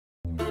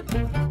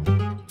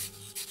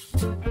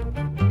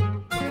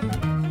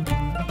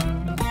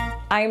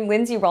I'm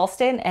Lindsey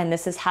Ralston, and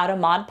this is How to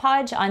Mod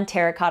Podge on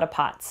Terracotta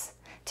Pots.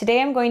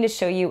 Today I'm going to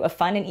show you a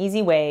fun and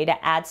easy way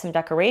to add some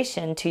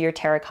decoration to your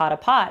terracotta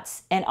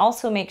pots and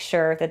also make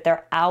sure that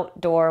they're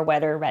outdoor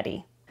weather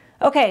ready.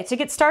 Okay, to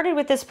get started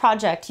with this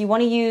project, you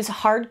want to use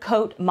Hard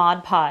Coat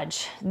Mod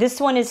Podge. This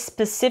one is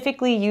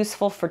specifically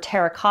useful for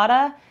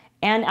terracotta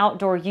and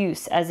outdoor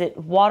use as it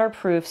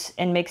waterproofs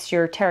and makes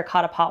your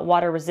terracotta pot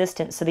water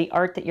resistant so the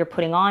art that you're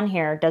putting on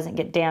here doesn't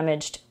get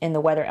damaged in the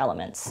weather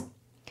elements.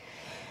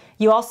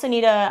 You also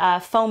need a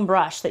foam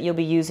brush that you'll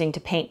be using to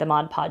paint the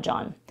Mod Podge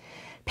on.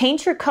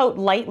 Paint your coat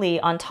lightly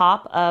on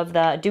top of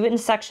do it in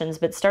sections,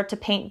 but start to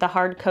paint the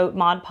Hard Coat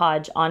Mod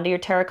Podge onto your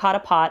terracotta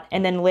pot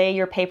and then lay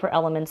your paper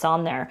elements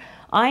on there.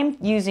 I'm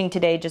using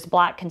today just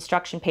black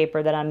construction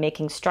paper that I'm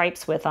making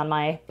stripes with on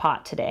my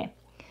pot today.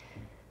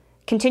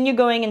 Continue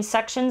going in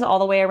sections all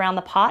the way around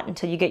the pot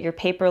until you get your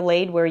paper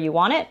laid where you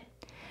want it,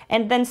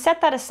 and then set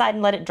that aside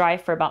and let it dry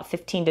for about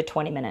 15 to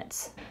 20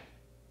 minutes.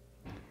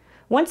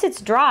 Once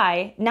it's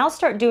dry, now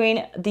start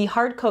doing the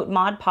Hard Coat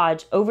Mod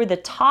Podge over the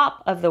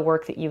top of the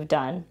work that you've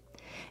done.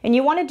 And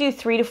you want to do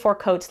 3 to 4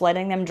 coats,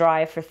 letting them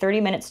dry for 30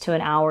 minutes to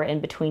an hour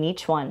in between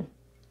each one.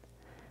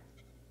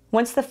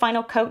 Once the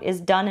final coat is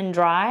done and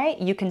dry,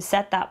 you can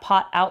set that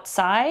pot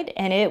outside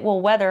and it will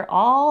weather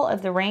all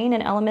of the rain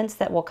and elements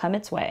that will come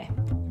its way.